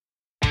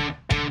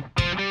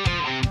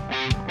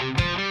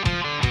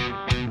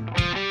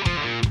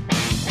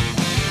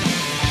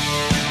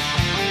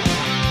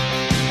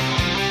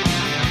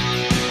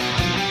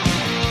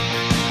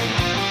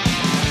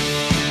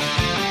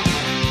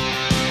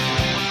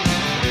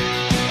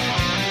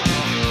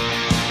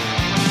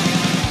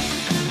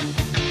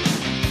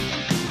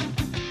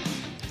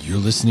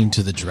listening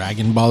to the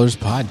Dragon Ballers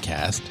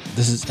podcast.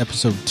 This is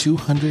episode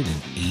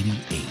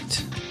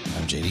 288.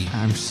 I'm JD.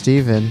 I'm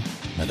Steven.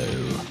 Hello.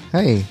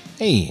 Hey.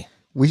 Hey.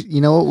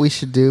 You know what we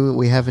should do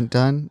we haven't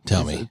done?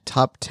 Tell me.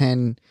 Top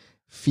 10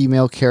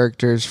 female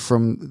characters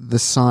from the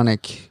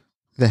Sonic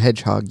the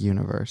Hedgehog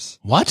universe.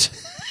 What?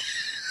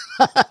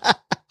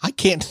 I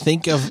can't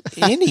think of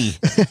any.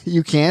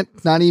 You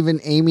can't? Not even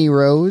Amy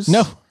Rose?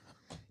 No.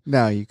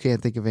 No, you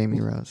can't think of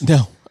Amy Rose.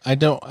 No, I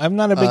don't. I'm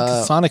not a big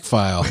Sonic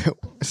file.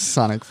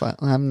 Sonic file.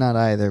 I'm not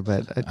either,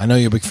 but... I know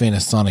you're a big fan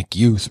of Sonic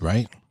Youth,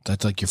 right?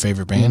 That's like your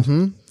favorite band?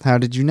 Mm-hmm. How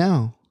did you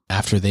know?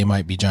 After They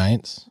Might Be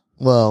Giants?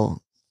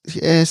 Well,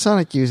 yeah,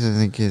 Sonic Youth, I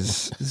think,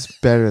 is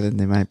better than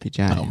They Might Be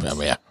Giants.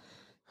 Oh, yeah.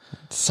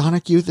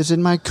 Sonic Youth is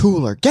in my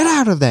cooler. Get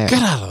out of there.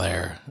 Get out of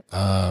there.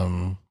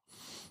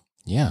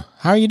 Yeah.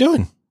 How are you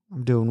doing?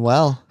 I'm doing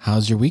well.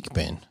 How's your week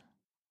been?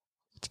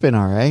 It's been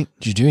all right.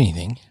 Did you do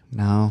anything?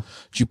 No.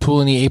 Did you pull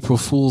any April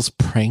Fool's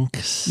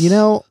pranks? You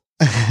know,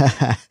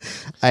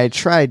 I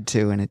tried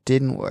to, and it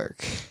didn't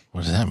work.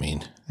 What does that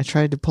mean? I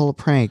tried to pull a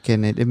prank,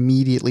 and it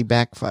immediately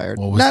backfired.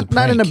 What was the prank?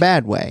 Not in a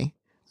bad way.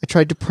 I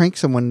tried to prank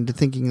someone into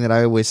thinking that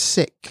I was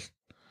sick.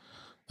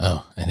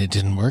 Oh, and it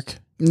didn't work?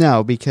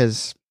 No,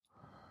 because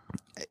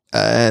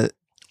I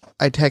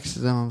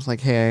texted them. I was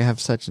like, hey, I have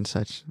such and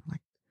such. I'm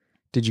like,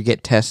 did you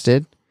get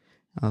tested?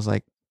 I was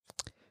like,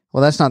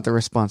 well, that's not the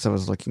response I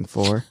was looking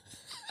for.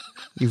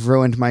 You've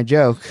ruined my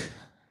joke.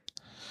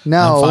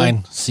 No, I'm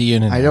fine. See you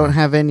in an I hour. don't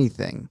have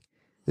anything.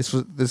 This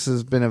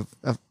has been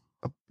a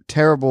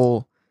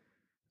terrible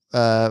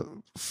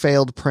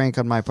failed prank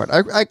on my part.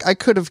 I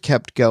could have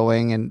kept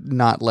going and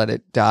not let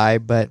it die,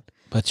 but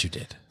you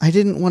did. I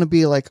didn't want to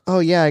be like, oh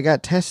yeah, I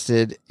got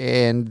tested,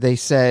 and they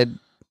said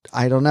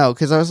I don't know,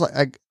 because I was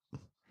like,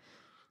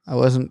 I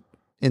wasn't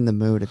in the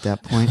mood at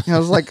that point. I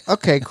was like,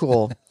 okay,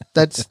 cool.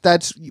 That's.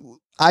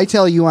 I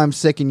tell you I'm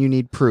sick and you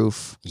need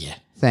proof. Yeah.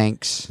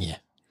 Thanks. Yeah.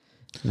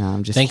 No,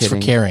 I'm just Thanks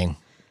kidding. for caring.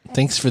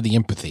 Thanks for the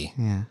empathy.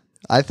 Yeah.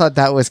 I thought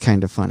that was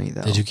kind of funny,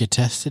 though. Did you get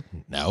tested?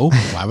 No.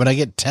 Why would I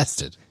get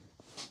tested?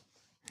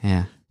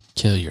 Yeah.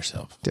 Kill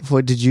yourself.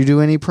 Did you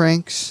do any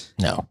pranks?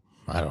 No,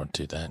 I don't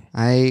do that.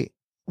 I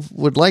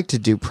would like to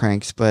do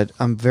pranks, but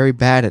I'm very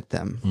bad at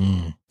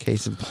them.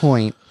 Case in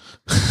point,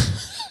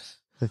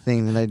 the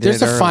thing that I did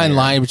There's a fine earlier.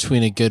 line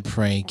between a good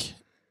prank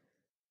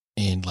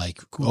and like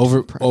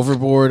prank.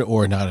 overboard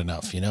or not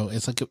enough. You know,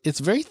 it's like it's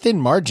a very thin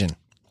margin.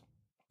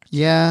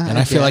 Yeah. And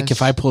I feel like guess.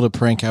 if I pulled a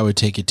prank, I would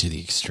take it to the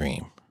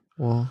extreme.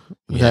 Well,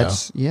 You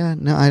that's, yeah,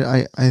 no,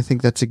 I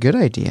think that's a good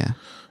idea.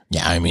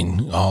 Yeah, I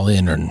mean, all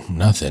in or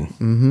nothing.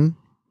 Mm-hmm.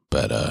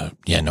 But,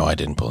 yeah, no, I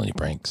didn't pull any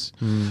pranks.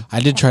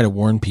 I did try to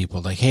warn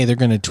people, like, hey, they're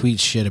going to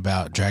tweet shit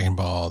about Dragon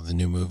Ball, the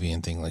new movie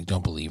and thing. Like,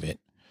 don't believe it.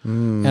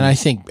 And I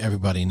think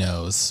everybody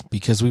knows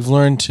because we've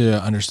learned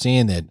to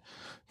understand that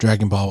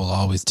Dragon Ball will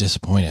always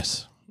disappoint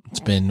us.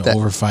 It's been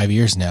over 5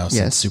 years now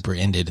since Super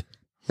ended.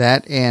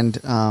 That and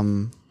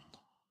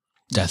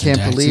Death can't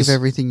and Taxes. believe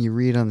everything you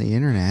read on the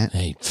internet.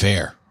 Hey,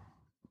 fair.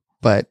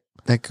 But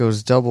that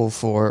goes double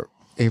for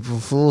April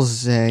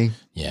Fool's Day.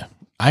 Yeah.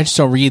 I just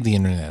don't read the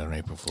internet on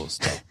April Fool's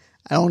Day.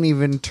 I don't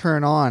even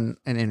turn on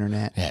an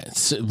internet. Yeah,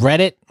 it's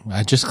Reddit,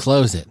 I just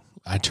close it.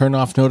 I turn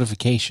off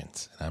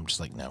notifications. And I'm just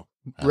like, no.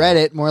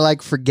 Reddit, more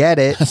like forget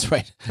it. That's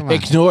right. on.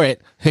 Ignore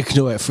it.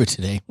 Ignore it for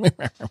today.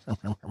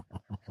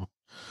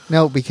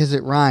 No, because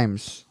it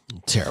rhymes.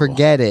 Terrible.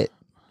 Forget it.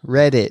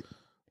 Reddit.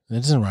 That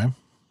doesn't rhyme.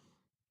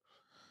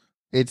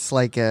 It's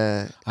like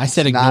I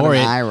said not ignore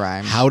an it. I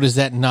rhyme. How does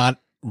that not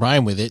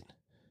rhyme with it?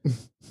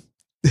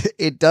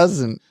 It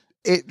doesn't.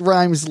 It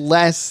rhymes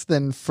less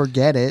than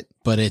forget it.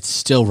 But it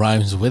still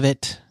rhymes with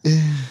it.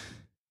 The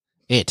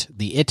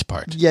it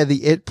part. Yeah,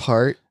 the it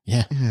part.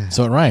 Yeah.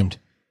 So it rhymed.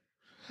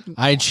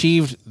 I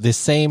achieved the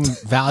same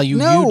value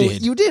No, you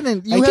did. you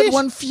didn't. You I had did.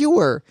 one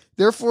fewer.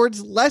 Therefore,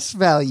 it's less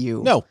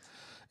value. No.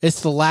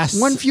 It's the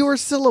last One fewer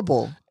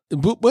syllable.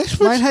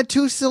 Mine had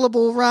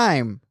 2-syllable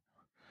rhyme.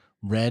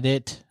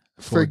 Reddit.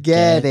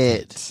 Forget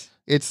it.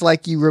 It's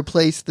like you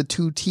replace the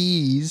 2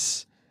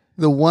 T's,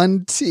 the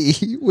 1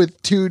 T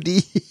with 2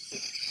 D.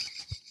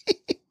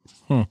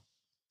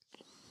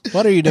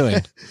 What are you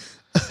doing?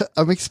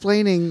 I'm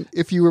explaining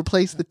if you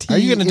replace the T Are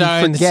you going to in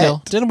die on this forget.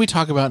 hill? Didn't we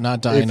talk about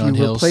not dying If on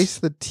you hills? replace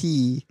the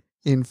T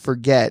in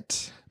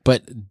forget.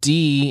 But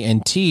D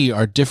and T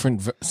are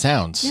different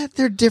sounds. Yeah,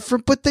 they're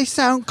different, but they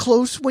sound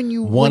close when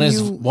you One when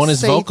is you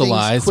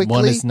vocalized, say things one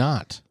quickly. is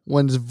not.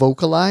 One's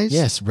vocalized.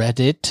 Yes,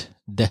 Reddit.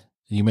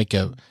 You make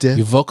a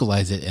you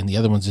vocalize it, and the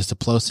other one's just a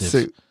plosive.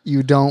 So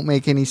you don't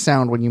make any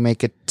sound when you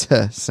make a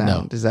T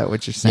sound. No. Is that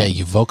what you're Yeah, saying?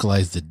 you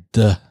vocalize the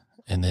D,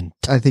 and then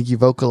I think you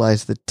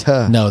vocalize the T.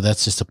 no,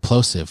 that's just a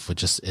plosive.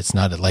 Which is it's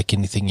not like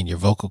anything in your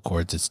vocal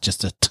cords. It's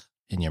just a T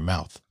in your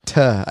mouth.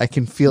 T. I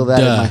can feel that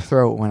in Duh. my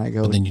throat when I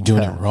go. But then you're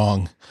doing T. it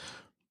wrong.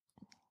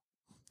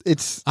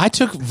 It's I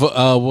took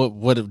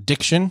what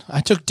diction?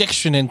 I took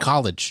diction in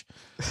college.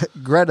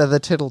 Greta the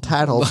tittle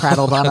tattle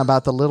prattled on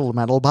about the little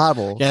metal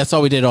bottle. Yeah, that's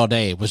all we did all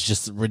day. It was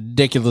just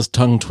ridiculous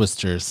tongue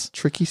twisters.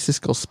 Tricky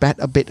Siskel spat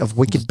a bit of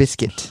wicked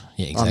biscuit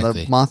Yeah, on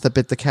exactly. the moth that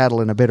bit the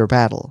cattle in a bitter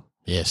battle.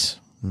 Yes.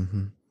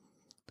 Mm-hmm.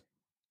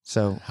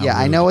 So, How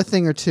I rude. know a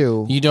thing or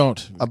two. You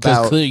don't. About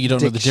Because clearly you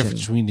don't know the diction.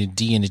 difference between a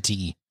D and a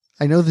T.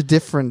 I know the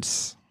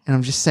difference, and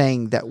I'm just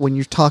saying that when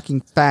you're talking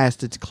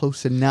fast, it's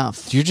close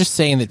enough. You're just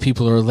saying that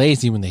people are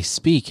lazy when they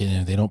speak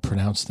and they don't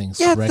pronounce things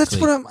correctly. That's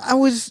what I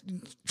was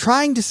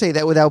trying to say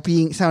that without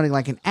sounding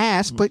like an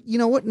ass, but you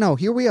know what? No,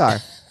 here we are.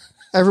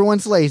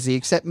 Everyone's lazy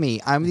except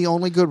me. I'm the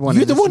only good one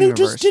You're in the this one who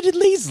universe. just did it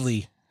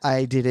lazily.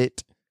 I did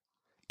it.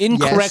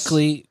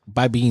 Incorrectly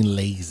by being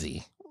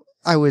lazy.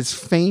 I was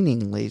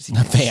feigning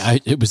laziness.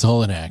 It was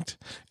all an act.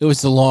 It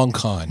was the long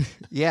con.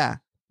 Yeah.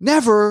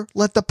 Never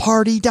let the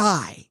party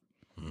die.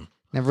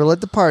 Never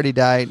let the party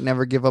die.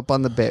 Never give up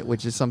on the bit,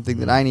 which is something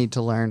that I need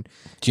to learn.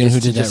 Do you know who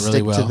is to did that just really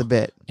stick well? to the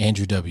bit.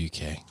 Andrew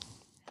WK.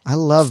 I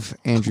love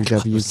Andrew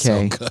God, it was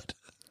so WK. good.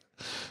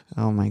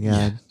 Oh my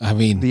god. I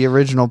mean, The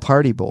original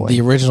party boy. the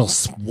original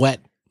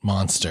sweat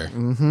monster.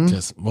 Mm-hmm.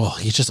 Because, well,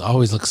 he just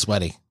always looks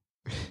sweaty.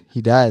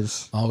 He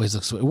does. Always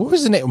looks sweaty. What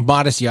was the name?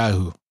 Modest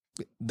Yahoo.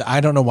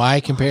 I don't know why I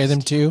compare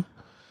them to.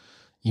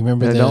 You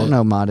remember I don't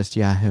know Modest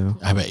Yahoo.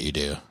 I bet you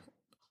do.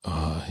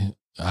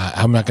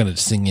 I'm not going to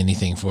sing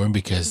anything for him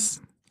because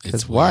it's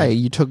That's why weird.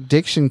 you took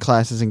diction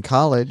classes in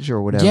college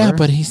or whatever. Yeah,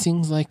 but he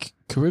sings like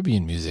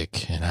Caribbean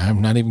music, and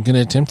I'm not even going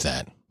to attempt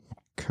that.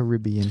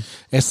 Caribbean,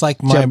 It's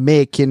like my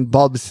Jamaican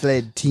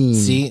bobsled team.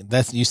 see.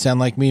 That's you sound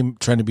like me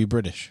trying to be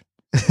British.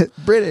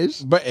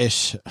 British.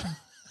 British.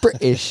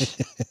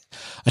 I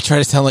I try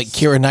to sound like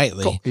Keira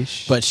Knightley,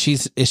 Scottish. but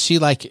is she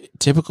like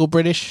typical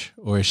British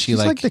or is she She's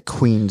like the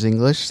Queen's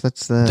English.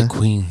 That's the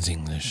Queen's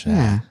English?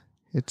 yeah.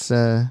 It's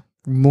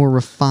more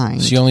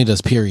refined. She only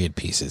does period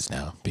pieces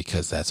now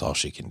because that's all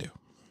she can do.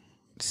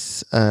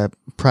 It's,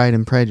 Pride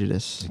and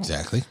Prejudice.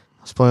 Exactly.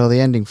 I'll spoil the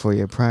ending for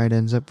you. Pride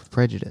ends up with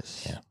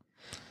prejudice. Yeah.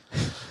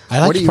 I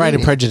What like are you Pride and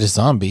reading? Prejudice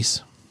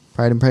zombies.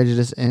 Pride and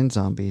Prejudice and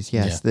zombies.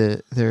 Yes,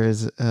 there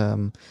is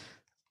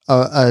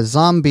a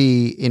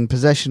zombie in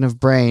possession of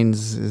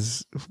brains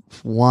is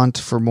want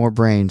for more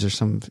brains or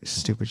some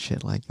stupid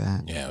shit like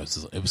that. Yeah,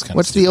 it was kind of.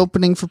 What's the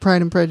opening for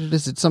Pride and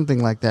Prejudice? It's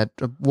something like that.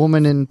 A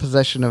woman in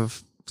possession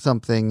of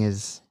something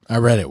is. I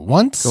read it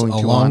once a Going to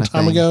long want a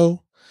time thing.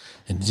 ago,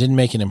 and it didn't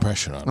make an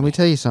impression on Let me. me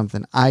tell you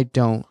something. I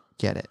don't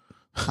get it.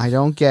 I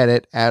don't get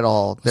it at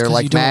all. They're 'cause you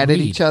like don't mad at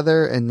read. each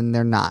other, and then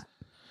they're not.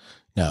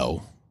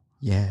 No,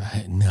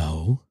 Yeah.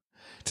 no.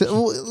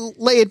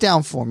 Lay it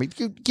down for me.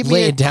 Give me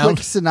Lay a it down.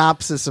 quick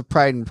synopsis of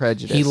Pride and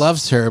Prejudice. He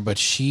loves her, but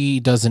she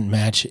doesn't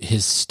match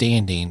his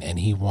standing, and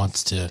he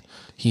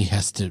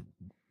has to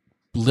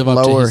live up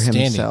Lower to his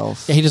himself.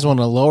 standing. Yeah, he doesn't want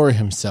to lower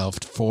himself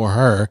for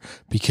her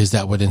because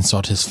that would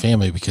insult his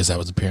family because that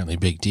was apparently a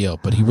big deal.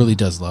 But he really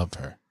does love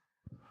her.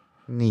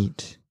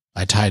 Neat.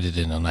 I tied it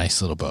in a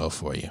nice little bow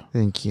for you.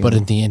 Thank you. But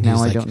in the end, now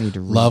he's I like, don't need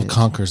to read love it.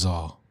 conquers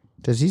all.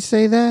 Does he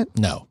say that?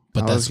 No,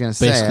 but I that's was going to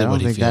say, basically I don't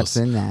what he think feels. that's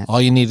in that. All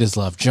you need is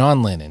love.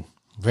 John Lennon,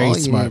 very All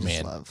you smart need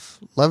is man. love.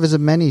 Love is a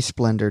many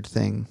splendored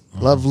thing.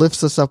 Love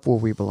lifts us up where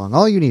we belong.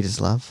 All you need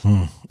is love.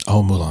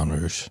 Oh, Moulin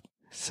Rouge.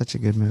 Such a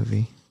good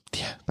movie.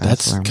 Yeah, Baz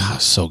that's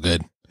Luhrmann. so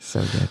good.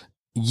 So good.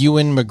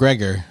 Ewan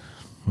McGregor.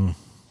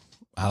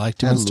 I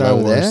liked him in Star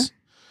Hello Wars,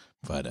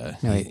 there.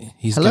 but No, wait.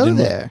 he's Hello good in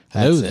there.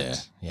 Hello That's there.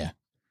 it. Yeah.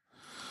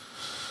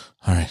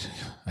 All right.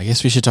 I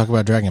guess we should talk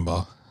about Dragon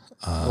Ball.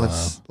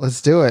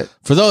 Let's do it.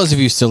 For those of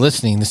you still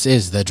listening, this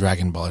is the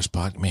Dragon Ballers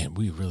podcast. Man,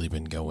 we've really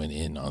been going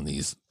in on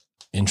these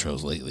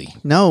intros lately.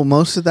 No,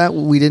 most of that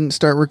we didn't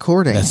start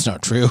recording. That's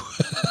not true.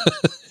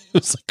 It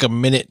was like a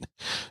minute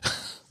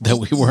that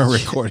we weren't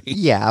recording.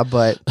 Yeah,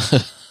 but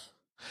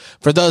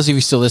For those of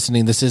you still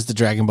listening, this is the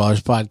Dragon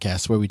Ballers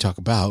podcast where we talk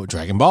about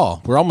Dragon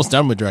Ball. We're almost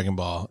done with Dragon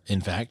Ball,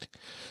 in fact.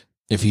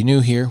 If you're new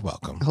here,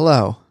 welcome.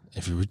 hello.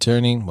 If you're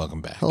returning,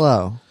 welcome back.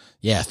 Hello.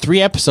 Yeah,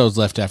 3 episodes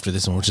left after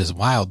this one, which is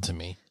wild to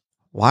me.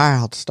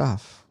 Wild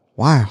stuff.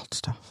 Wild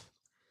stuff.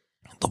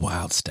 The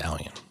Wild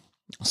Stallion.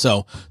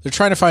 So they're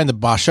trying to find the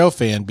Basho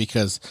fan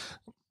because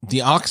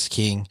the Ox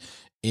King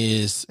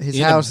is His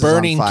in house a is on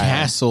burning fire.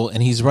 castle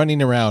and he's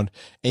running around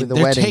and With a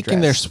they're wedding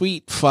taking their dress.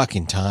 sweet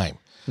fucking time.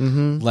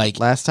 Mm-hmm. Like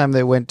Last time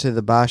they went to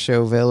the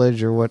Basho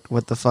village or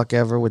what the fuck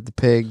ever with the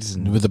pigs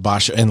and with the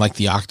Basho and like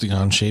the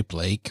octagon shaped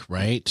lake,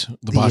 right?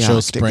 The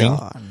Basho Spring.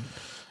 octagon.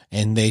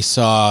 And they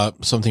saw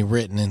something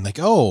written and like,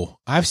 oh,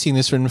 I've seen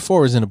this written before.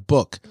 It was in a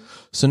book.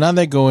 So now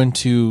they go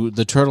into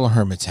the turtle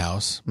hermit's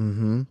house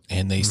Mm-hmm.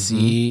 and they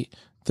see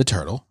the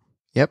turtle.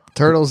 Yep,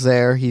 Turtle's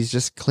there. He's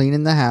just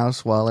cleaning the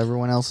house while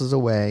everyone else is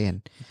away,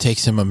 and It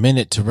takes him a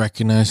minute to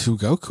recognize who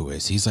Goku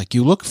is. He's like,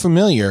 you look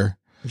familiar,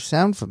 you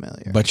sound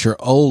familiar. but you're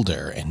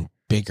older and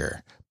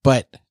bigger.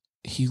 But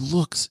he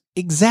looks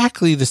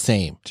exactly the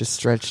same. just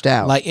stretched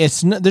out. Like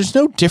there's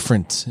no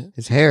difference.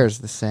 His hair is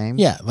the same.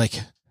 Yeah,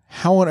 like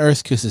how on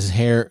earth could his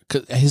hair?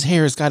 Cause his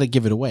hair has got to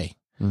give it away.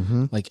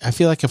 Mm-hmm. Like I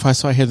feel like if I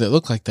saw hair that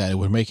looked like that, it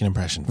would make an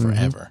impression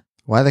forever.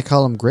 Why they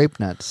call him grape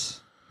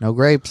nuts? No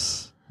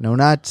grapes, no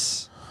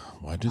nuts.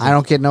 Why do I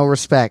don't get no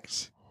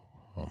respect.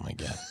 Oh my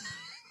god!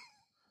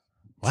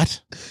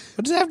 What?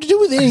 What does that have to do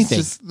with It's anything?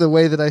 just the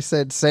way that I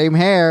said same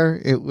hair.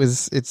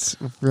 It's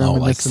Oh, like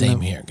reminiscent same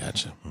of- here.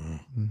 Gotcha.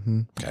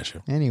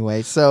 Gotcha.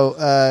 Anyway,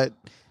 so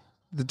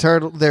the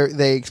turtle.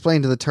 They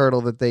explained to the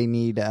turtle that they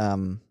need.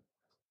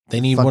 They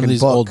need one of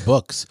these old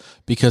books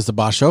because the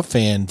Basho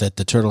fan that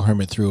the turtle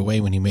hermit threw away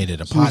when he made it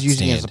a pot was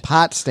using stand. it as a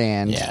pot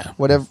stand. Yeah.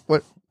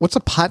 What's a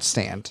pot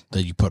stand?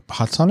 That you put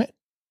pots on it?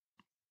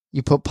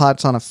 You put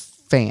pots on a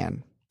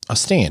fan. A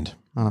stand.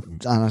 On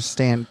a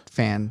stand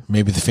fan.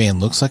 Maybe the fan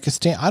looks like a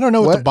stand. I don't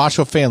know what the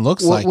Basho fan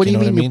looks like. What do you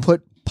mean? What I mean? You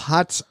put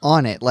pots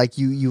on it? Like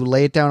you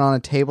lay it down on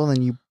a table and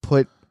then you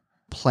put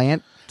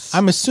plants?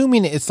 I'm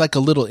assuming it's like a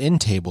little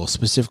end table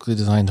specifically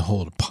designed to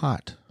hold a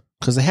pot.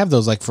 Because they have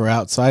those like for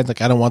outside.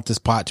 Like, I don't want this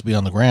pot to be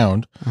on the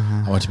ground.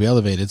 I want it to be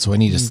elevated, so I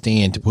need a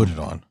stand to put it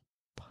on.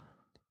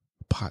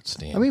 Pot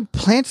stand. I mean,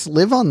 plants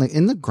live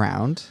in the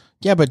ground.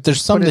 Yeah, but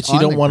there's some that you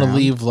don't want to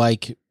leave,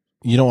 like,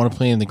 you don't want to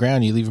plant in the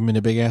ground. You leave them in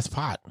a big ass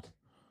pot.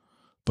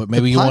 But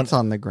maybe you want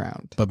on the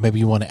ground. But maybe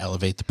you want to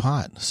elevate the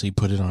pot, so you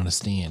put it on a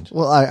stand.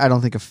 Well, I don't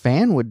think a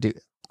fan would do.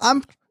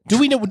 Do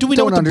we know what the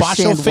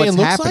Basho fan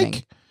looks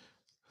like?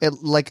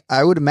 Like,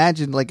 I would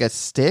imagine like a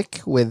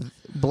stick with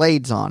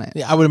blades on it.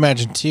 Yeah, I would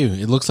imagine too.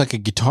 It looks like a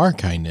guitar,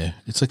 kind of.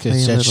 It's like a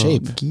set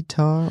shape.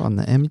 Guitar on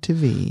the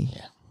MTV.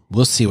 Yeah,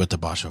 we'll see what the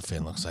Basho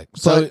fan looks like.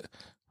 So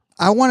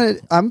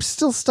I'm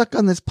still stuck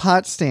on this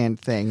pot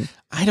stand thing.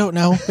 I don't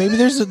know. Maybe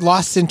there's a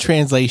lost in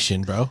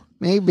translation, bro.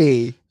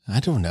 Maybe. I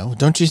don't know.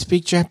 Don't you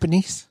speak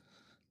Japanese?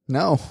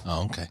 No.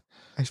 Oh, okay.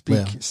 I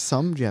speak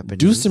some Japanese.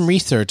 Do some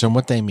research on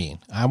what they mean.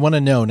 I want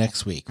to know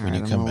next week when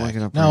you come back.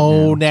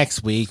 No,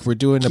 next week. We're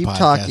doing the podcast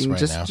talking.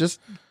 right now. Just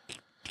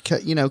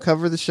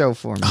cover the show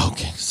for me.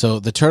 Okay. So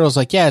the turtle's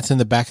like, yeah, it's in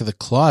the back of the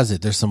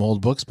closet. There's some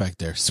old books back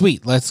there.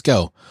 Sweet. Let's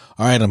go.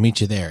 All right, I'll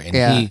meet you there. And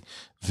he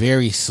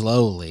very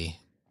slowly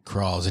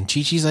crawls. And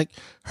Chi-Chi's like,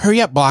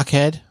 hurry up,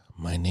 blockhead.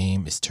 My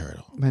name is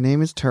Turtle. My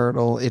name is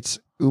Turtle. It's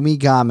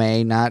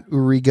Umigame, not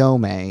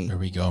Urigome.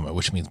 Urigome,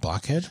 which means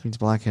blockhead? Means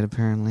blockhead,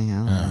 apparently.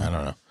 I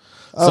don't know.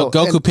 So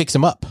Goku picks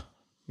him up.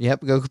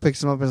 Yep, Goku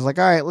picks him up and is like,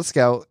 all right, let's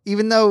go.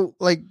 Even though,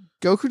 like,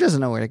 Goku doesn't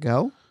know where to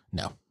go.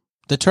 No.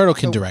 The turtle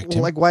can direct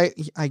him. Like, why?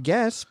 I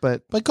guess,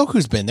 but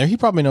Goku's been there. He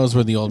probably knows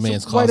where the old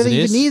man's closet is. Why do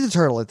they even need the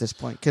turtle at this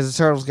point? Because the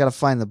turtle's got to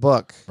find the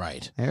book.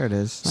 Right. There it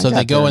is. So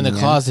they go in the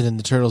closet and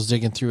the turtle's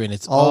digging through and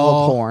it's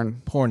all the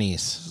porn.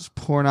 Pornies. There's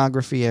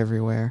pornography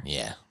everywhere.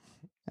 Yeah.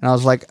 And I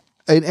was like,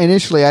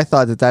 initially I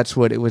thought that's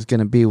what it was going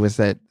to be, was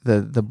that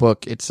the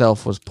book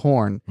itself was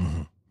porn.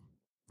 Mm-hmm.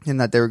 And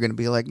that they were going to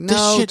be like, no,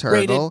 this shit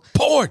turtle, rated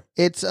porn.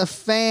 It's a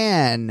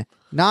fan,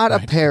 not a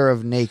pair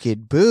of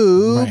naked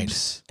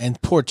boobs. Right.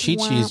 And poor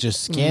Chi-Chi is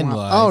just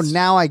scandalized. Oh,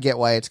 now I get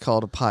why it's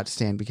called a pot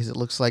stand, because it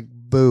looks like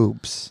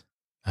boobs.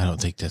 I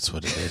don't think that's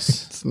what it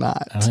is. It's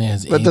not. I don't think it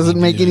has that doesn't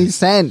make any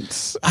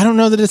sense. I don't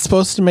know that it's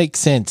supposed to make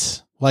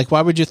sense. Like,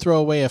 why would you throw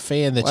away a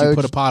fan that you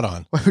put a pot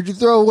on? Why would you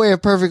throw away a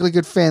perfectly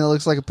good fan that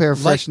looks like a pair of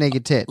fresh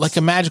naked tits? Like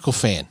a magical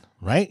fan,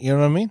 right? You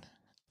know what I mean?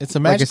 It's a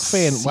magical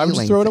fan. Why would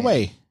you throw it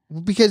away?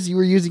 Because you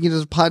were using it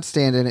as a pot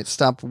stand and it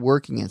stopped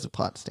working as a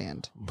pot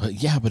stand. But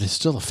it's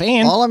still a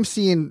fan. All I'm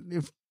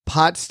seeing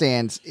pot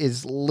stands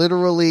is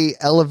literally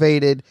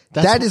elevated.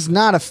 That is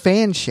not a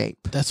fan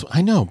shape.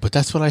 I know, but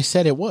that's what I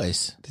said it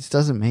was. This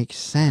doesn't make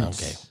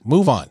sense. Okay,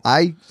 move on.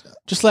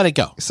 Just let it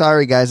go.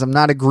 Sorry, guys. I'm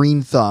not a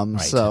green thumb,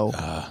 right. So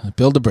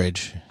build a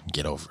bridge.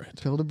 Get over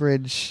it. Build a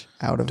bridge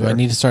out of Do I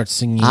need to start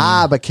singing?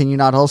 But can you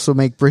not also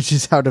make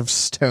bridges out of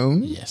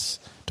stone? Yes.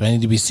 Do I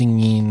need to be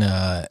singing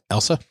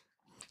Elsa?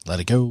 Let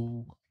it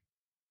go.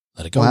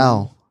 Let it go.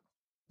 Wow.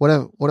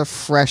 What a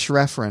fresh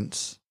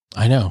reference.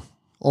 I know.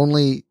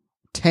 Only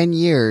 10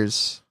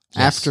 years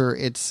after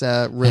its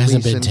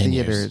release in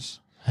theaters.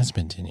 It has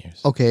been 10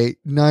 years. Okay,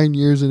 9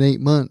 years and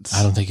 8 months.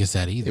 I don't think it's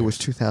that either. It was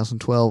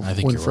 2012 I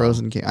think when you're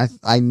Frozen came.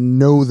 I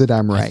know that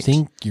I'm right. I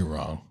think you're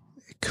wrong.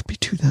 It could be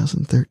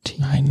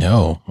 2013. I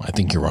know. I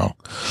think you're wrong.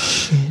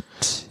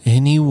 Shit.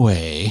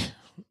 Anyway,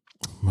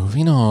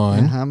 moving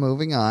on.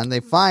 Moving on.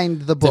 They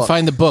find the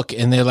book.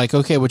 And they're like,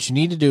 okay, what you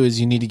need to do is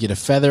you need to get a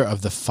feather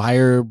of the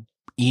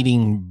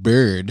fire-eating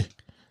bird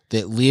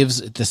that lives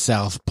at the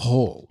South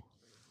Pole.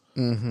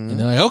 Mm-hmm. And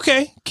they're like,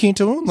 okay,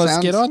 Kinto, let's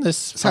get on this.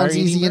 Sounds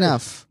easy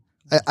enough.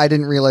 I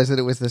didn't realize that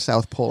it was the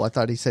South Pole. I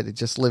thought he said it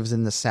just lives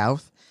in the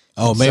South.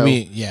 Oh,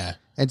 maybe, yeah.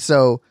 And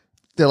so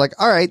they're like,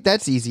 all right,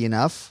 that's easy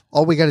enough.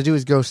 All we got to do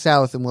is go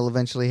south and we'll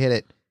eventually hit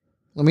it.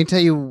 Let me tell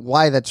you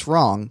why that's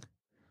wrong.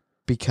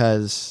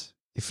 Because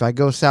if I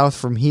go south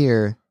from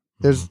here,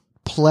 there's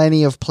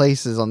plenty of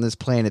places on this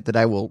planet that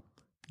I will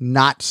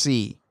not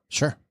see.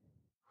 Sure.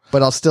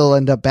 But I'll still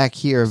end up back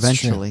here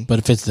eventually. But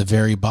if it's the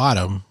very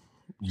bottom,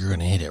 you're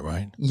going to hit it,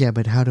 right? Yeah,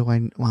 but how do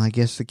I... Well, I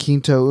guess the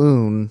Kinto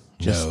Un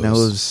just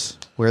knows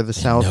where the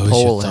South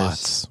Pole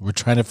is. We're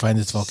trying to find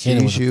this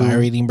volcano with a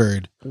fire-eating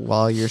bird.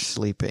 While you're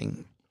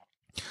sleeping.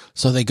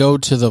 So they go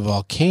to the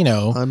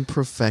volcano.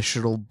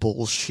 Unprofessional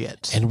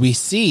bullshit. And we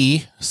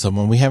see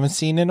someone we haven't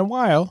seen in a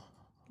while.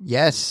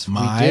 Yes, we do.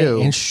 Mai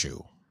and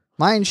Shu.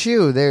 Mai and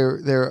Shu,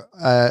 they're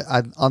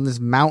on this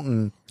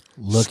mountain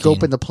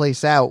scoping the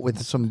place out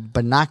with some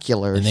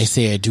binoculars. And they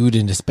see a dude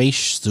in a space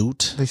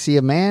suit. They see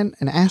an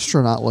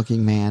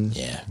astronaut-looking man.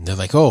 Yeah. And they're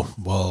like, oh,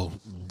 well,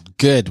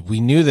 Good. We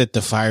knew that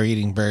the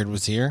fire-eating bird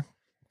was here.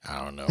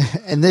 I don't know.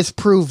 And this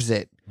proves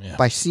it Yeah.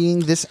 by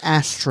seeing this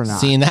astronaut.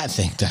 Seeing that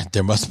thing, that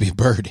there must be a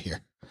bird here.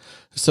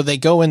 So they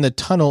go in the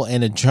tunnel,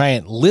 and a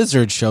giant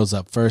lizard shows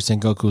up first,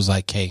 and Goku's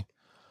like, hey,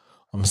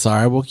 I'm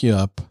sorry I woke you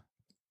up.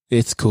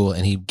 It's cool.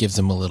 And he gives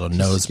him a little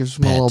nose gives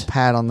him a pet. little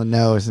pat on the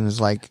nose and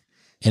is like,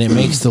 And it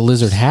makes the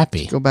lizard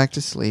happy. go back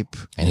to sleep.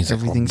 And he's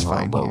Everything's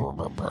like,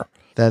 fine here.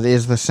 That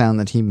is the sound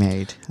that he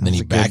made. And then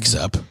he That's a good- backs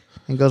up.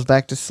 and goes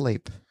back to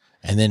sleep.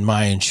 And then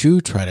Mai and Shu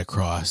try to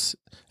cross,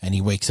 and he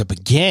wakes up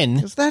again.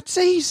 Because that's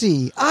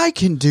easy. I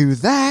can do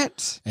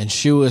that. And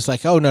Shu is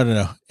like, oh,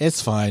 no.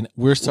 It's fine.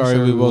 We're sorry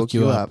we woke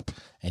you up.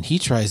 And he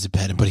tries to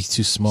pet him, but he's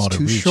too small He's to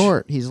too reach.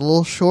 short. He's a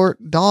little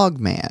short dog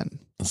man.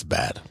 That's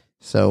bad.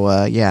 So,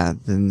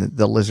 then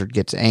the lizard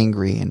gets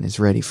angry and is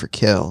ready for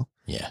kill.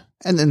 Yeah.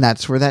 And then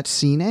that's where that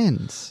scene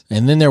ends.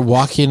 And then they're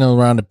walking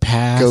around a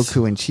path.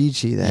 Goku and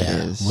Chi-Chi, that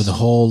is. With a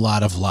whole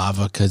lot of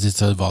lava because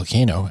it's a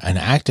volcano, an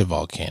active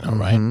volcano,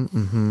 right?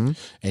 Mm-hmm.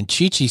 And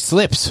Chi-Chi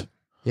slips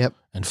Yep.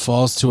 and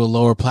falls to a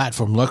lower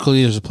platform.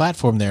 Luckily, there's a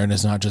platform there, and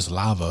it's not just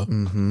lava.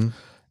 Mm-hmm.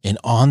 And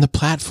on the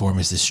platform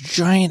is this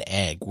giant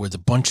egg with a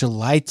bunch of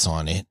lights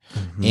on it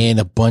Mm-hmm. and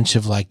a bunch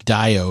of like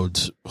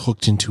diodes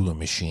hooked into a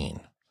machine.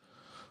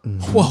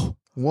 Mm-hmm.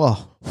 Whoa,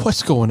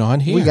 what's going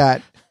on here? We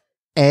got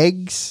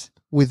eggs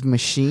with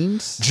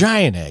machines.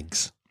 giant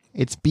eggs.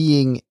 It's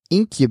being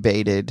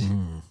incubated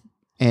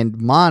and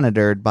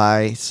monitored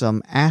by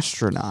some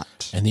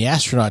astronaut. And the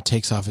astronaut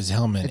takes off his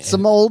helmet. It's and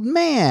some old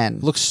man.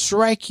 looks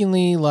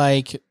strikingly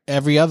like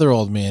every other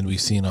old man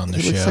we've seen on the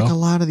He show. looks like a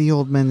lot of the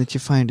old men that you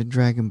find in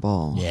Dragon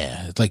Ball.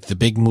 Yeah, it's like the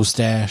big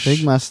mustache.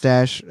 Big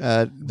mustache,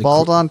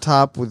 bald on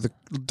top with the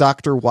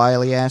Dr.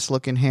 Wily ass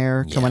looking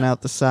hair coming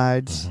out the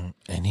sides.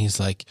 And he's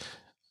like,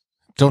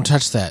 don't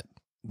touch that.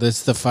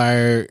 That's the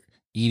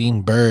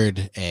fire-eating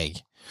bird egg.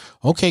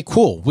 Okay,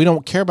 cool. We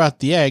don't care about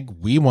the egg.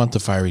 We want the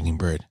fire-eating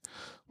bird.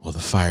 Well, the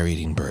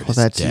fire-eating bird Well, is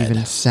that's dead.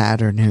 even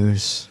sadder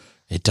news.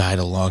 It died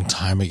a long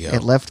time ago.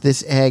 It left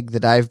this egg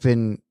that I've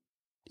been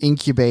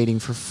incubating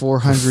for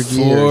 400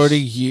 40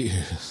 years.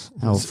 years.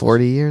 Oh,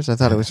 40 years? I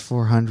thought it was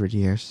 400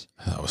 years.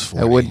 That was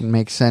 40. That wouldn't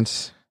make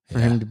sense for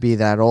him to be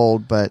that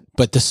old, but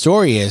But the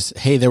story is,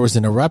 hey, there was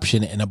an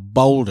eruption and a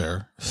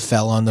boulder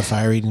fell on the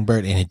fire-eating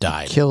bird and it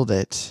died. killed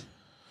it.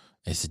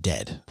 It's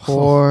dead.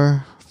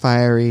 Poor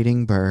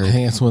fire-eating I bird.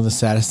 think it's one of the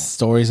saddest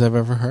stories I've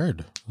ever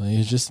heard. Like,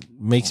 it just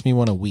makes me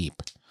want to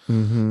weep.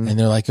 Mm-hmm. And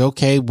they're like,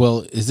 okay,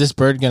 well, is this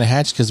bird going to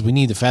hatch? Because we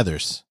need the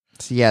feathers.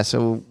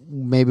 So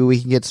maybe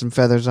we can get some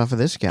feathers off of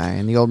this guy.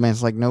 And the old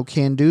man's like, no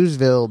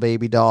can-do'sville,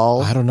 baby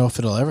doll. I don't know if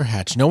it'll ever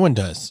hatch. No one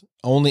does.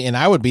 And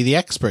I would be the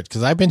expert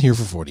because I've been here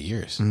for 40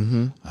 years.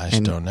 Mm-hmm. I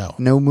just don't know.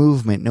 No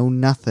movement, no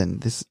nothing.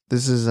 This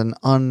is an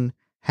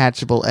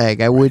unhatchable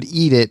egg. I would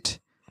eat it,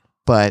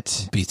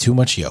 but Be too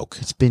much yolk.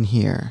 it's been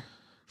here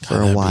for God, a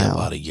that'd while. Be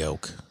a lot of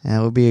yolk.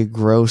 That would be a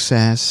gross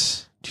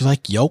ass. Do you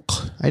like yolk?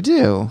 I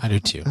do. I do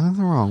too.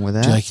 Nothing wrong with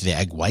that. Do you like the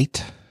egg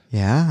white?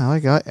 Yeah, I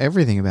like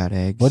everything about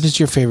eggs. What is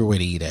your favorite way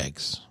to eat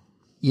eggs?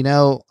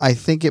 I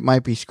think it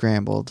might be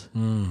scrambled.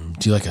 Do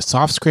you like a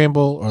soft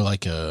scramble or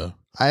like a...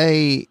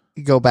 I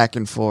go back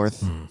and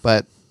forth, Hmm.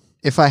 but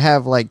if I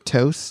have like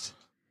toast,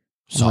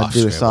 I'm gonna soft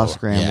do a soft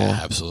scramble. Yeah,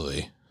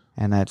 absolutely.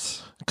 And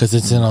that's Because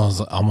it's in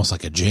almost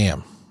like a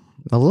jam.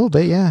 a little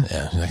bit, yeah.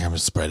 Yeah, like I'm gonna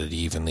spread it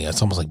evenly.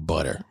 It's almost like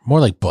butter. More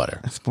like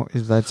butter.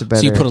 That's a better.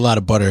 So you put a lot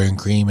of butter and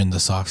cream in the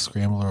soft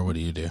scramble, or what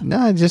do you do? No,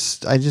 I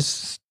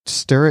just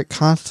stir it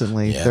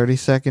constantly. Yeah. 30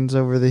 seconds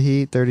over the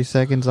heat, 30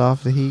 seconds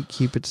off the heat.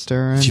 Keep it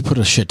stirring. If you put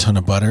a shit ton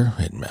of butter,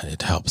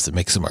 it helps. It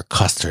makes it more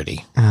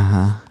custardy.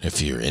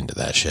 If you're into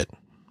that shit,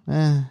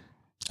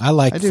 I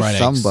like I do fried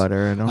some eggs.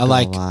 butter. I don't I do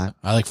like a lot.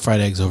 I like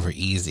fried eggs over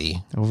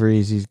easy. Over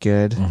easy's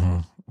good.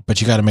 But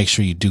you got to make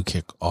sure you do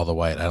kick all the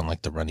white. I don't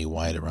like the runny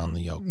white around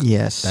the yolk.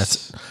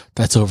 Yes.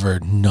 That's over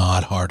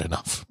not hard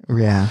enough.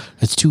 Yeah.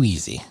 It's too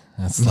easy.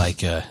 That's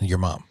like your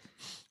mom.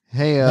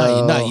 Hey,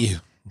 Not you.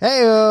 Hey,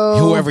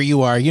 Whoever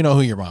you are, you know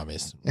who your mom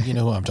is. You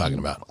know who I'm talking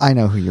about. I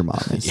know who your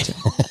mom is.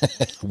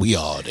 Too. We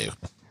all do.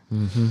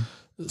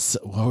 So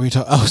what were we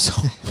talking? Oh, so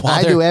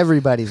I do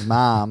everybody's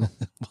mom.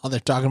 while they're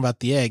talking about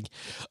the egg,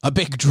 a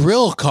big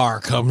drill car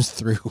comes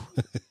through,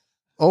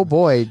 Oh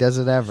boy, does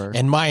it ever.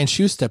 and Mai and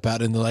Shu step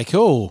out, and they're like,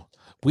 "Oh,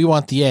 we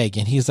want the egg."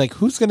 And he's like,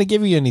 "Who's going to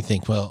give you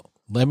anything?" Well,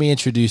 let me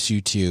introduce you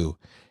to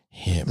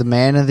him. The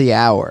man of the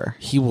hour.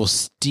 He will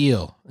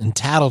steal and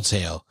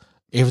tattletale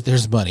if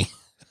there's money.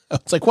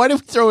 It's like, why did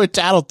we throw a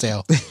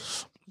tattletale?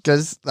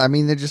 Because,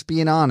 they're just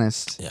being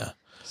honest. Yeah.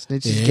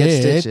 Snitches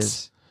get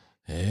stitches.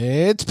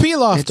 It's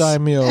Pilaf It's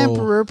Daimyo.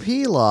 Emperor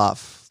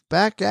Pilaf.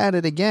 Back at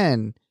it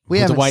again. We With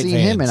the haven't white seen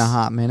him in a vans.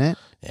 hot minute.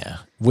 Yeah.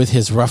 With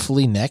his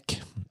ruffly neck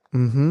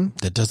Mm-hmm.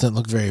 that doesn't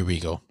look very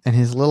regal. And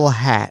his little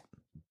hat.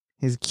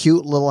 His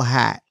cute little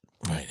hat.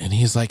 Right. And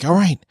he's like, all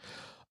right,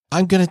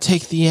 I'm going to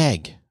take the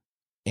egg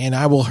and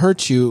I will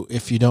hurt you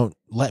if you don't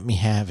let me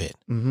have it.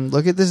 Mm-hmm.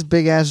 Look at this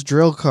big-ass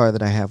drill car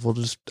that I have. We'll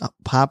just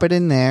pop it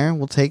in there.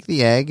 We'll take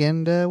the egg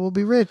and we'll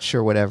be rich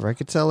or whatever. I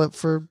could sell it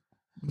for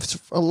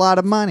a lot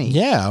of money.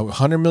 Yeah.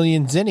 100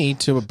 million zenny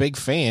to a big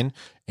fan.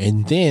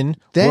 and then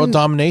world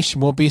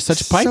domination won't be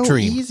such a pipe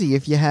dream. So easy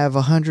if you have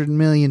 100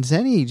 million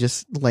zenny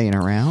just laying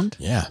around.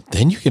 Yeah,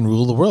 then you can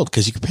rule the world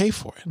because you can pay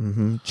for it.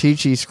 Mm-hmm.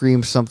 Chi-Chi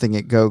screams something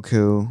at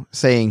Goku,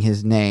 saying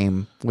his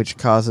name, which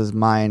causes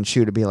Mai and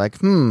Shu to be like,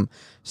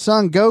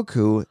 Son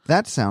Goku,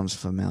 that sounds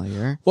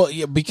familiar. Well,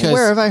 yeah, because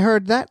where have I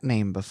heard that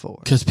name before?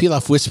 Because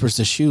Pilaf whispers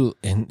to Shu,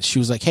 and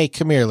Shu's like, "Hey,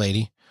 come here,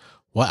 lady.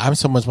 What? I'm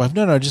someone's wife.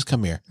 No, just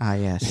come here." Ah,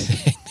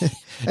 yes.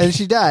 And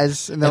she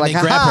does, and they're And like,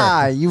 they grab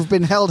 "Ha! her. You've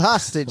been held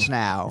hostage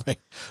now." Right.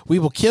 We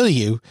will kill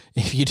you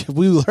if you.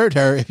 We will hurt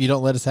her if you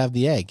don't let us have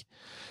the egg.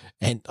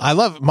 And I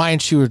love Mai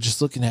and Shu are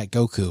just looking at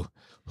Goku,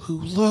 who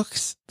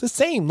looks the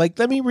same. Like,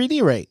 let me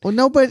reiterate. Well,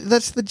 nobody.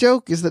 That's the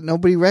joke, is that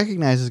nobody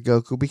recognizes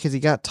Goku because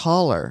he got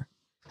taller.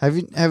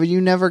 Have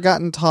you never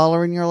gotten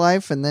taller in your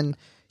life? And then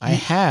I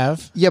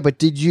have. Yeah, but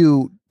did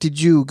you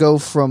go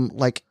from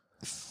like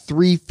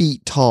 3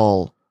 feet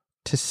tall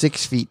to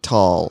 6 feet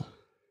tall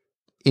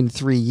in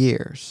 3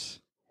 years?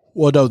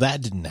 Well, no,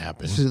 that didn't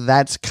happen. So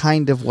that's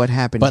kind of what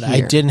happened. But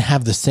here. I didn't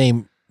have the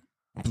same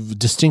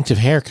distinctive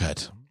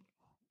haircut.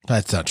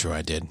 That's not true.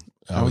 I did.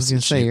 I was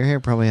going to say, your hair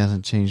probably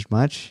hasn't changed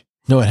much.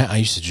 No, I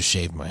used to just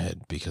shave my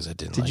head because I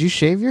didn't. Did you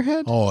shave your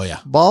head? Oh yeah,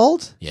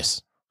 bald?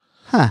 Yes.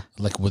 Huh.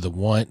 Like with a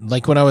one.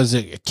 Like when I was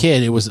a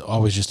kid, it was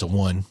always just a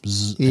one.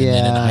 And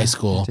then in high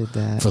school, did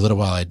that. for a little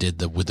while, I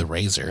did with the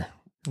razor,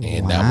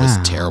 and that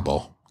was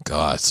terrible.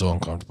 God, so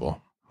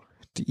uncomfortable.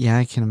 Yeah,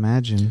 I can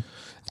imagine.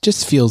 It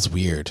just feels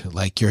weird.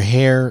 Like your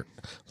hair,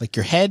 like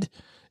your head.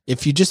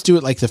 If you just do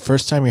it like the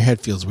first time, your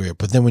head feels weird.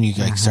 But then when you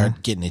like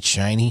start getting it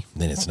shiny,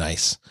 then it's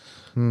nice.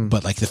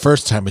 But like the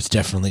first time, it's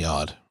definitely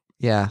odd.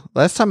 Yeah.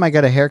 Last time I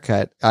got a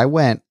haircut, I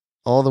went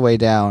all the way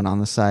down on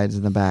the sides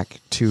and the back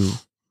to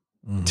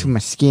my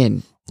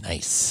skin.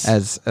 Nice.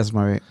 As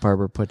my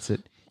barber puts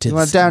it. To you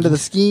want down to the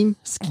skin?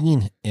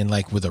 Skin. And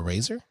like with a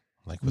razor?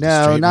 Like with a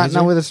No, straight not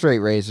razor? with a straight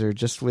razor,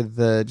 just with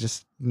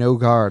just no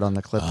guard on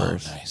the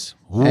clippers. Oh, nice.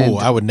 Ooh,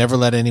 I would never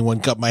let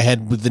anyone cut my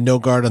head with the no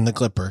guard on the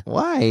clipper.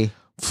 Why?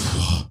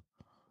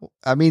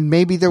 I mean,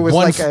 maybe there was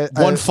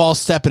one false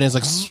step and it's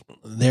like,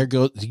 there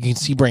goes, you can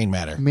see brain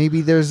matter.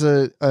 Maybe there's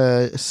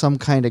some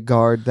kind of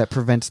guard that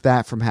prevents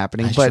that from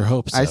happening. I but sure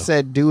hope so. I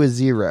said do a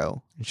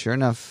 0. And sure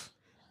enough,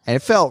 and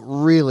it felt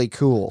really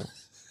cool.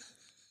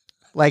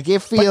 Like,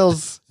 it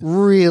feels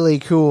really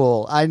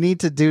cool. I need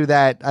to do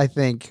that, I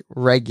think,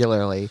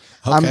 regularly.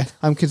 Okay.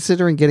 I'm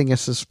considering getting a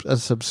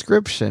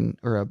subscription,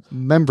 or a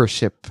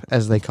membership,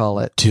 as they call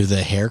it. To the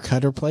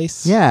haircutter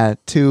place? Yeah,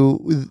 to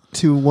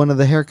one of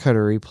the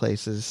haircuttery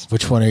places.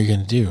 Which one are you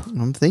going to do?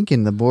 I'm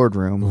thinking the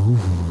boardroom.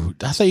 Ooh,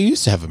 I thought you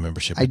used to have a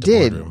membership at I the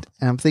did, boardroom.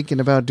 and I'm thinking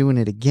about doing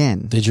it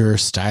again. Did your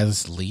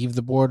stylist leave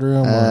the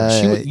boardroom? Or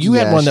you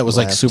yeah, had one that she was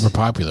like left. super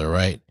popular,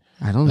 right?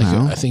 I don't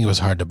know. I think it was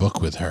hard to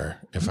book with her,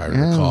 if I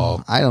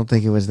recall. I don't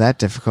think it was that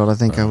difficult. I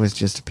think I was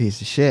just a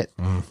piece of shit.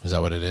 Is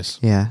that what it is?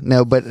 Yeah.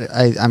 No, but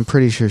I'm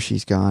pretty sure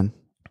she's gone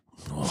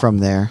from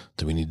there.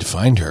 Do we need to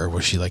find her?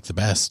 Was she like the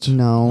best?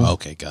 No.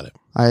 Okay, got it.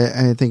 I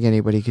didn't think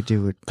anybody could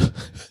do it.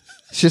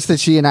 It's just that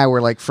she and I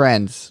were like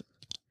friends.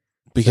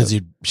 Because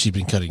she'd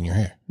been cutting your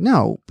hair.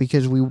 No,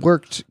 because we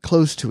worked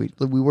close to it.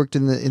 We worked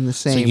in the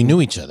same. So you knew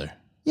each other.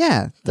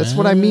 Yeah, that's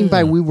what I mean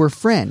by we were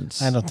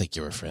friends. I don't think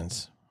you were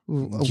friends.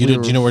 Do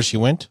Do you know where she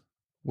went?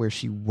 Where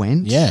she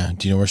went? Yeah.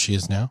 Do you know where she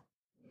is now?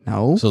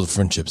 No. So the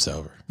friendship's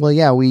over. Well,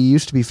 yeah, we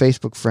used to be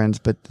Facebook friends,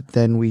 but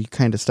then we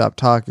kind of stopped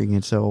talking,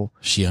 and so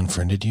She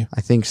unfriended you?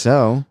 I think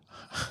so.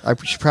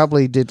 She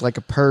probably did like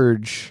a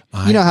purge.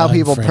 You know I how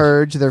people unfriend-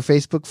 purge their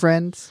Facebook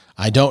friends?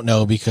 I don't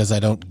know because I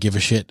don't give a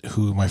shit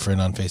who my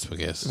friend on Facebook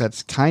is.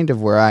 That's kind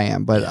of where I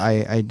am, but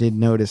I did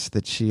notice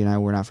that she and I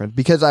were not friends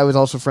because I was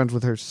also friends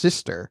with her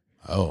sister.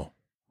 Oh.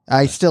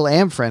 I still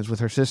am friends with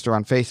her sister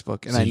on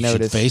Facebook, and So I you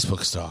noticed should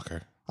Facebook stalk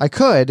her. I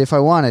could if I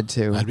wanted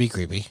to. That'd be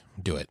creepy.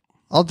 Do it.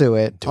 I'll do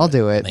it. I'll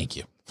do it. Thank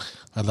you.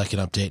 I'd like an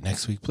update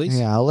next week, please.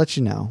 Yeah, I'll let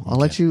you know. I'll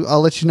let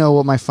you know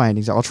what my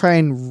findings are. I'll try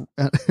and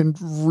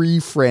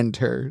refriend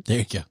her. There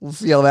you go. We'll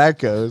see how that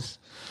goes.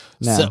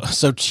 No.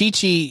 So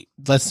Chi-Chi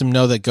lets them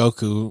know that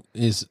Goku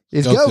is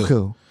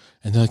Goku.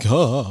 And they're like,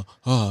 oh.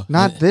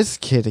 Not this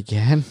kid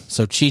again.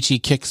 So Chi-Chi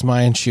kicks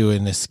Manchu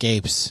and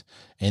escapes.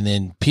 And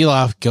then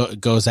Pilaf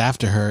goes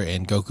after her,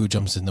 and Goku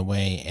jumps in the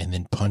way and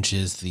then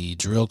punches the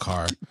drill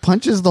car.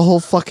 Punches the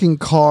whole fucking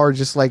car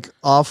just like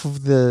off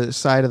of the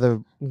side of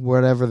the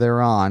whatever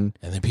they're on.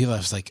 And then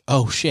Pilaf's like,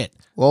 oh shit.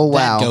 Oh,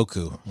 wow. That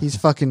Goku. He's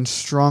fucking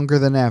stronger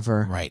than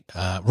ever. Right.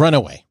 Run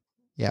away.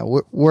 Yeah,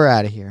 we're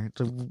out of here.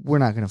 We're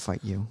not going to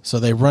fight you. So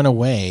they run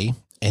away,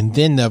 and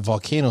then the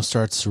volcano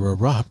starts to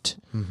erupt.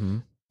 Mm-hmm.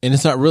 And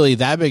it's not really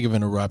that big of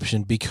an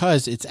eruption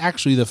because it's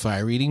actually the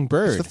fire-eating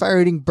bird. It's the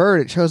fire-eating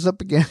bird. It shows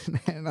up again.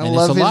 And I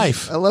love it's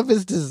alive. I love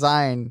his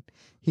design.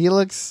 He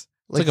looks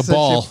like a such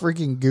ball. a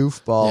freaking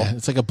goofball. Yeah,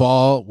 it's like a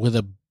ball with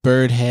a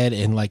bird head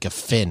and like a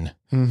fin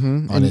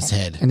on his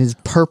head. And he's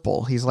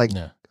purple. He's like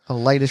Yeah. a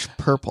lightish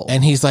purple.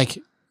 And he's like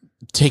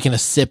taking a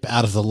sip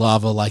out of the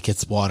lava like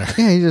it's water,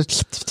 yeah, he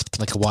just...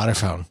 like a water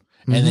fountain.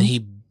 And then he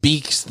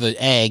beaks the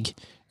egg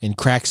and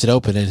cracks it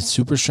open, and it's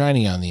super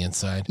shiny on the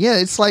inside. Yeah,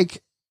 it's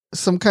like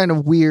some kind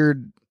of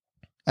weird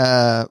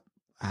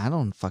I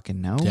don't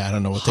fucking know. Yeah, I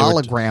don't know what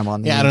hologram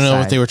on the I don't know what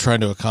inside. they were trying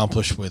to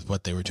accomplish with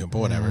what they were doing, but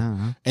whatever. I don't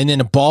know. And then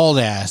a bald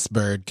ass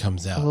bird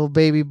comes A out. little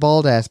baby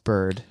bald ass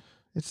bird.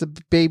 It's a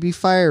baby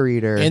fire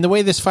eater. And the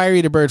way this fire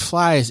eater bird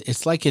flies,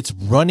 it's like it's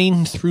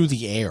running through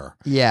the air.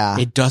 yeah.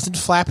 It doesn't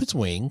flap its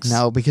wings.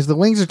 No, because the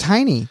wings are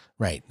tiny.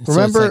 Right. So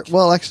Remember? it's like,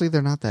 Well, actually,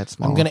 they're not that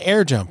small. I'm going to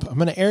air jump.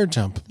 Bloop,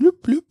 bloop,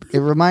 bloop. It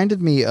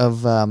reminded me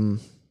of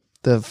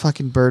the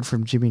fucking bird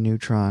from Jimmy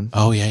Neutron.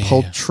 Oh, yeah.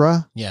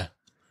 Pultra. Yeah.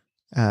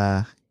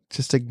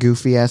 Just a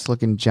goofy ass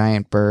looking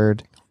giant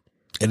bird.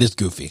 It is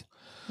goofy.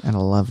 And I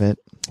love it.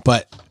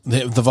 But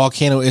the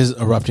volcano is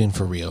erupting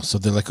for real. So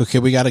they're like, okay,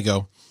 we got to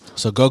go.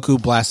 So Goku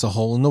blasts a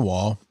hole in the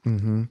wall,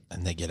 and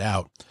they get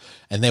out.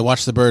 And they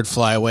watch the bird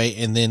fly away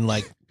and then,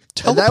 like,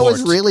 teleport. That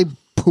was really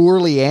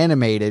poorly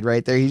animated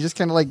right there. He just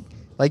kind of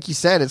like you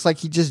said, it's like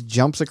he just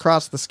jumps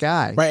across the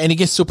sky. Right, and he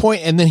gets to a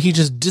point, and then he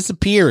just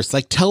disappears,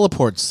 like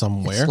teleports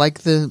somewhere. It's like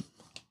the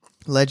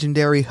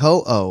legendary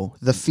Ho-Oh,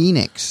 the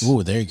Phoenix.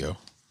 Ooh, there you go.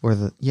 Or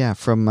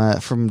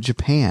from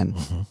Japan.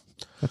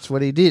 That's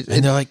what he did.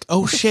 And they're like,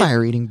 oh, It's a shit,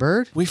 fire-eating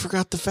bird. we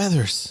forgot the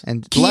feathers.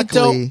 And Keto.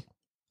 luckily,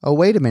 oh,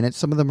 wait a minute,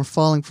 some of them are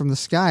falling from the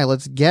sky.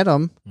 Let's get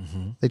them.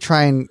 They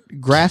try and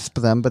grasp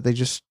them, but they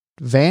just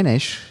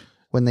vanish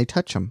when they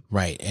touch them.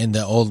 Right, and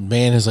the old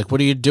man is like,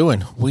 what are you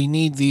doing? We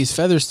need these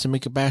feathers to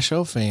make a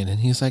Basho fan. And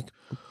he's like,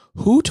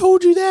 who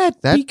told you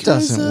that? That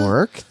Because, doesn't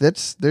work.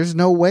 There's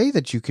no way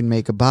that you can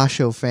make a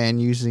Basho fan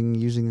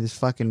using this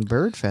fucking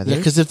bird feather. Yeah,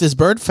 because if this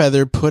bird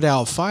feather put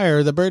out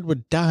fire, the bird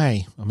would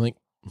die. I'm like,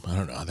 I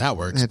don't know how that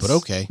works, It's but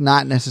okay.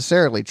 not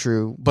necessarily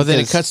true. But then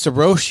it because cuts to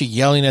Roshi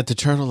yelling at the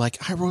turtle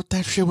like, I wrote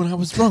that shit when I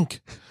was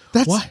drunk.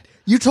 That's What?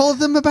 You told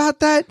them about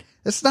that?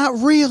 That's not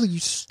real, you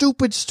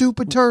stupid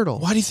turtle.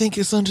 Why do you think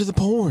it's under the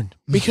porn?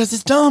 Because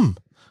it's dumb.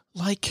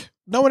 Like,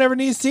 no one ever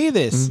needs to see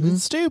this.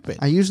 It's stupid.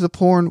 I use the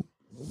porn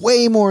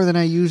way more than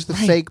I use the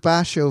Right. fake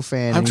Basho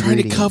fan. I'm trying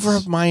to ingredients. cover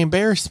up my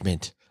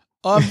embarrassment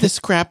of this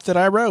crap that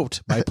I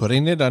wrote by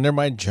putting it under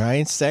my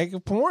giant stack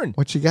of porn.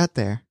 What you got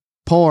there?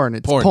 Porn.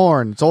 It's Porn.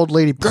 porn. It's old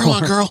lady porn. Girl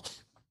on girl.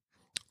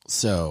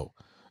 So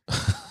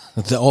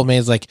the old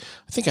man's like,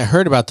 I think I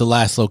heard about the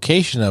last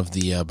location of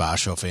the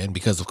Basho fan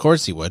because of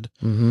course he would.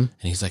 Mm-hmm. And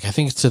he's like, I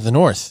think it's to the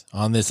north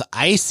on this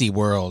icy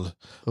world.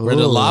 We're in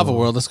the lava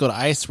world. Let's go to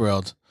ice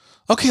world.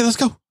 Okay, let's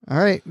go. All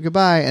right,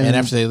 goodbye. And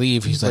after they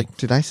leave, he's like,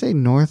 did I say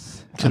north?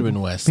 could have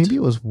been west. Maybe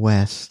it was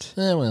west.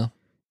 Well.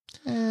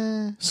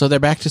 Eh. So they're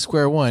back to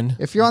square one.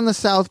 If you're on the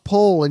South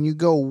Pole and you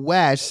go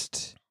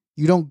west,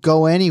 you don't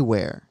go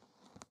anywhere.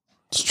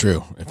 It's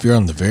true. If you're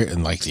on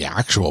the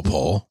actual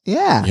pole,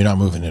 Yeah, you're not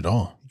moving at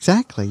all.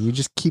 exactly. You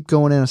just keep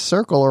going in a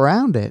circle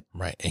around it.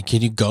 Right. And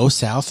can you go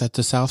south at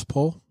the South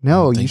Pole? I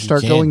No, don't you think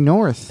start can. going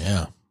north.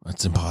 Yeah,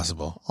 that's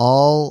impossible.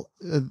 All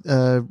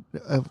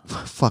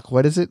fuck.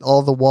 What is it?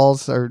 All the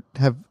walls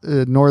have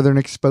northern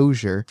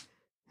exposure.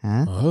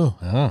 Huh?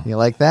 Oh, You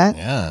like that?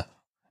 yeah.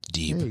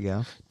 There you Deep,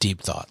 go.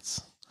 deep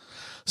thoughts.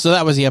 So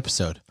that was the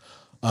episode.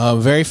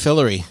 Very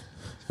fillery.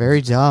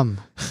 Very dumb.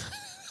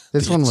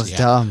 This one was Yeah.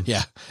 dumb,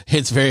 Yeah.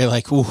 It's very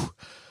like, ooh,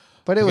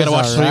 but it we was got to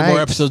watch all 3 right. more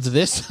episodes of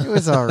this. It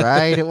was all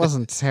right. It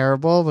wasn't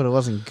terrible, but it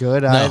wasn't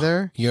good No,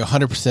 either. You're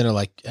 100% are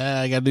like,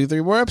 I got to do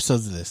 3 more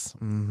episodes of this.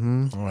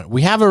 Mm-hmm. All right.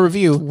 We have a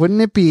review.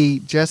 Wouldn't it be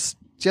just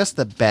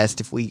the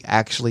best if we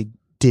actually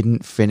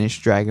didn't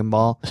finish Dragon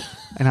Ball?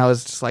 And I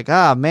was just like,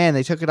 man,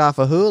 they took it off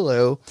of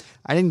Hulu.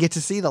 I didn't get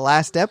to see the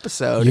last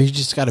episode. You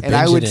just got to And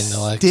I binge would it in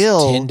like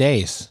still- 10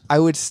 days. I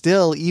would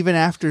still, even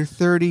after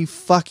 30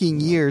 fucking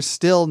years,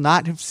 still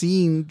not have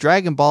seen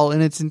Dragon Ball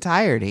in its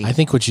entirety. I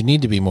think what you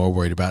need to be more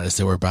worried about is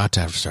that we're about to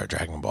have to start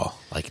Dragon Ball.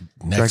 Like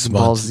next Dragon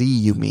month. Ball Z,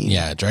 you mean?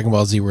 Yeah, Dragon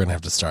Ball Z we're going to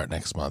have to start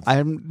next month.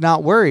 I'm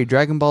not worried.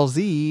 Dragon Ball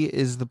Z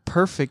is the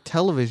perfect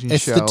television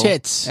It's show the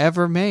tits.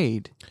 ever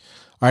made.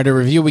 All right, a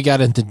review we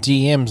got into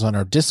DMs on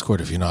our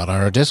Discord. If you're not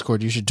on our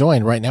Discord, you should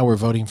join. Right now we're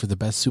voting for the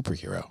best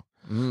superhero.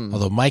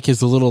 Although Mike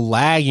is a little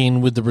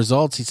lagging with the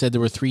results. He said there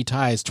were 3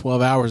 ties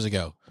 12 hours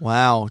ago.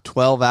 Wow,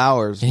 12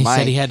 hours. And he Mike,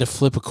 said he had to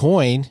flip a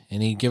coin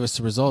and he'd give us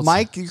the results.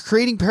 Mike, you're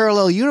creating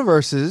parallel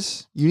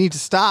universes. You need to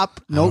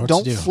stop. know No, what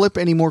don't to do. flip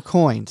any more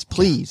coins,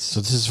 please. So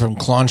this is from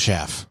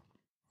Klonschaff.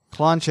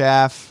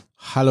 Klonschaff.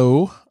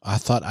 Hello. I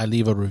thought I'd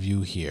leave a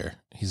review here.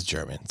 He's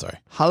German. Sorry.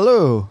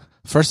 Hello.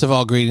 First of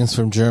all, greetings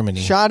from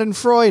Germany.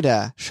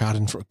 Schadenfreude.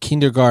 Schadenfreude.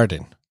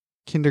 Kindergarten.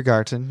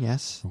 Kindergarten,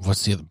 yes.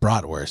 What's the other?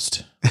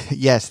 Bratwurst.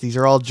 Yes, these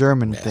are all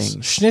German Yes.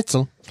 things.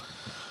 Schnitzel.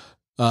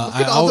 Look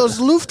at all those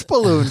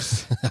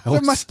Luftballons. There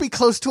always- must be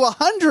close to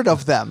 100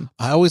 of them.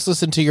 I always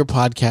listen to your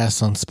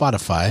podcasts on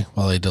Spotify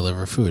while I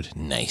deliver food.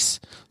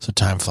 Nice. So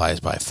time flies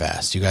by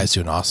fast. You guys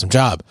do an awesome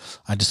job.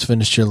 I just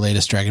finished your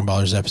latest Dragon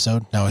Ballers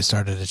episode. Now I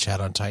started a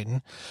chat on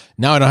Titan.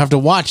 Now I don't have to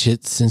watch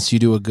it since you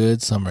do a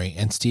good summary.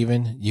 And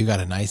Steven, you got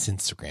a nice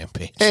Instagram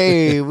page.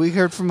 Hey, we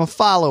heard from a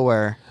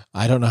follower.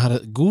 I don't know how to...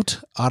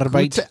 Gut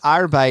Arbeit Gute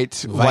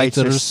Arbeit,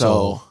 weiter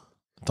so.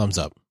 Thumbs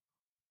up.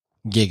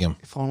 Gig him.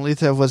 If only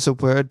there was a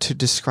word to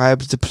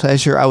describe the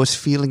pleasure I was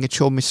feeling at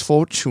your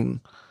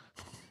misfortune.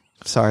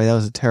 Sorry, that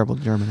was a terrible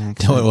German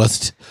accent. No, it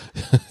wasn't.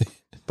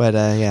 But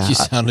yeah, You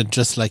sounded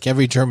just like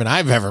every German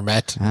I've ever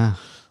met. It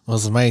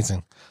was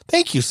amazing.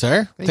 Thank you,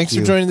 sir. Thanks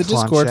for joining the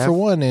Discord for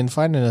one and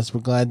finding us. We're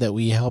glad that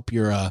we help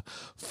your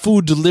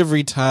food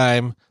delivery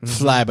time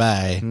fly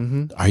by.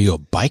 Mm-hmm. Are you a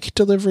bike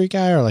delivery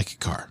guy or like a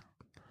car?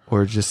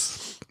 Or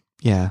just,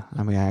 yeah.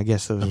 I mean, I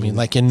guess.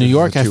 Like in New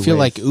York, I feel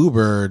like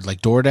Uber, like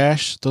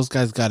DoorDash, those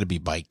guys got to be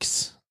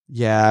bikes.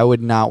 Yeah, I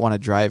would not want to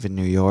drive in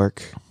New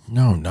York.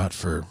 No, not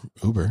for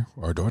Uber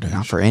or DoorDash.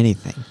 Not for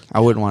anything.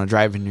 I wouldn't want to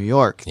drive in New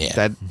York.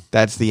 Yeah.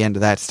 That's the end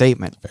of that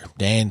statement. Fair.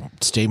 Dan,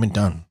 statement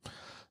done.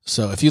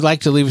 So if you'd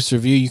like to leave us a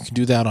review, you can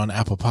do that on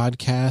Apple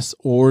Podcasts,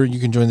 or you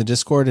can join the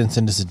Discord and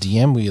send us a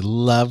DM. We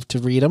love to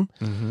read them.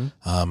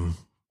 Mm-hmm.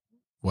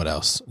 What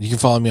else? You can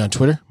follow me on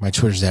Twitter. My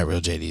Twitter's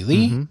 @RealJDLee.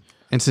 Mm-hmm.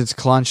 And since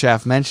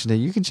Klonshaft mentioned it,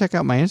 you can check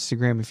out my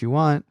Instagram if you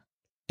want.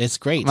 It's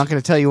great. I'm not going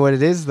to tell you what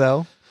it is,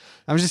 though.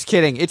 I'm just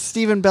kidding. It's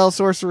Stephen Bell,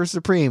 Sorcerer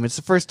Supreme. It's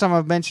the first time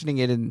I'm mentioning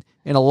it in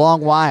a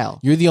long while.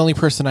 You're the only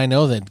person I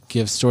know that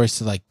gives stories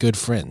to like good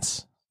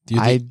friends.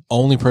 You're the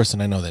only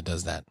person I know that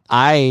does that.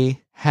 I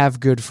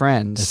have good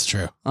friends. It's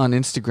true. On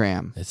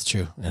Instagram. It's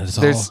true. And it's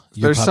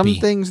there's some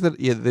things that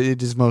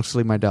it is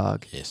mostly my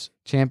dog. Yes.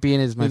 Champion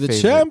is my favorite.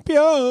 The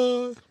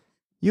champion.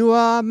 You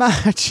are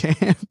my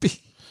champion.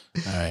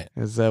 All right.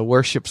 It's a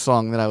worship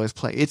song that I was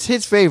playing. It's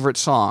his favorite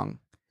song.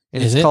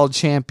 And it's called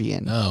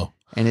Champion. Oh.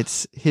 And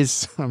it's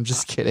his. I'm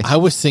just kidding. I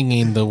was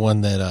singing the one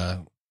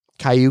that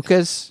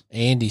Cayucas?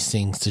 Andy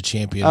sings to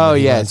Champion. Oh, when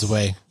he yes. runs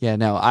away. Yeah,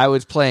 no. I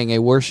was playing a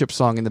worship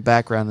song in the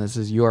background that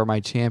says, "You are my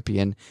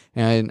champion."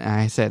 And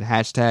I said,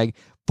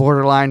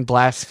 #borderline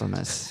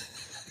blasphemous.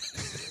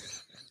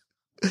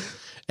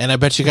 And I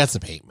bet you got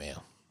some hate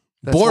mail.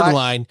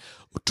 Borderline,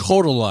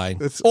 total line,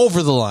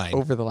 over the line.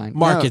 Over the line.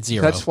 Market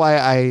zero. That's why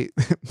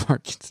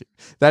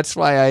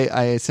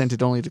I sent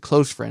it only to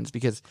close friends,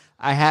 because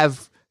I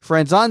have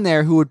friends on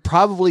there who would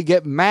probably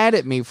get mad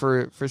at me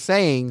for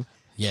saying,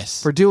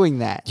 yes, for doing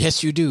that.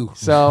 Yes, you do.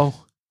 So,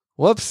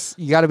 whoops,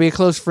 you got to be a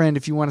close friend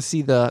if you want to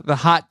see the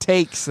hot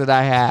takes that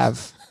I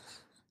have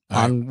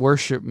on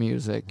worship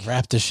music.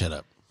 Wrap this shit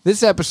up.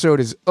 This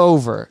episode is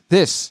over.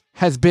 This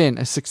has been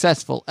a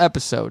successful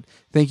episode.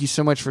 Thank you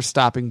so much for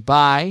stopping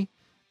by.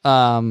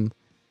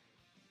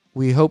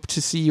 We hope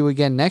to see you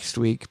again next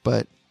week,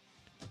 but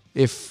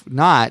if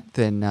not,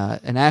 then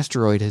an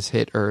asteroid has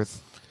hit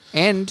Earth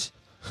and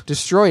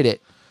destroyed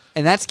it,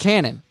 and that's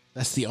canon.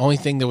 That's the only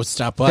thing that would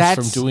stop us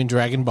from doing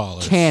Dragon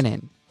Ballers.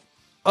 Canon.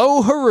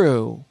 Oh,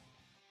 hooroo.